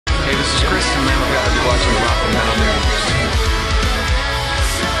this is Chris, and I'm glad to be watching Rock and Metal News.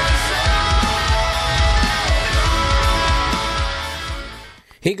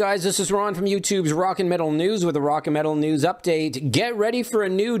 Hey guys, this is Ron from YouTube's Rock and Metal News with a Rock and Metal News update. Get ready for a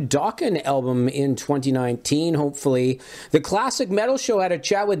new Dokken album in 2019, hopefully. The Classic Metal Show had a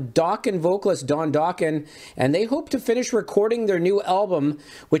chat with Dokken vocalist Don Dokken, and they hope to finish recording their new album,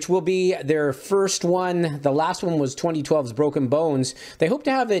 which will be their first one. The last one was 2012's Broken Bones. They hope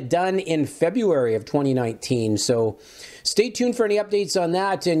to have it done in February of 2019, so stay tuned for any updates on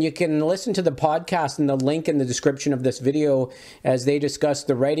that, and you can listen to the podcast and the link in the description of this video as they discuss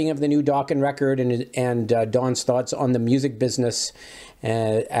the writing of the new Dokken record and Don's thoughts on the music business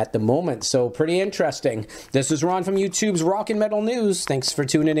at the moment. So pretty interesting. This is Ron from YouTube's Rock and Metal News. Thanks for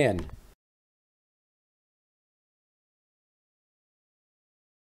tuning in.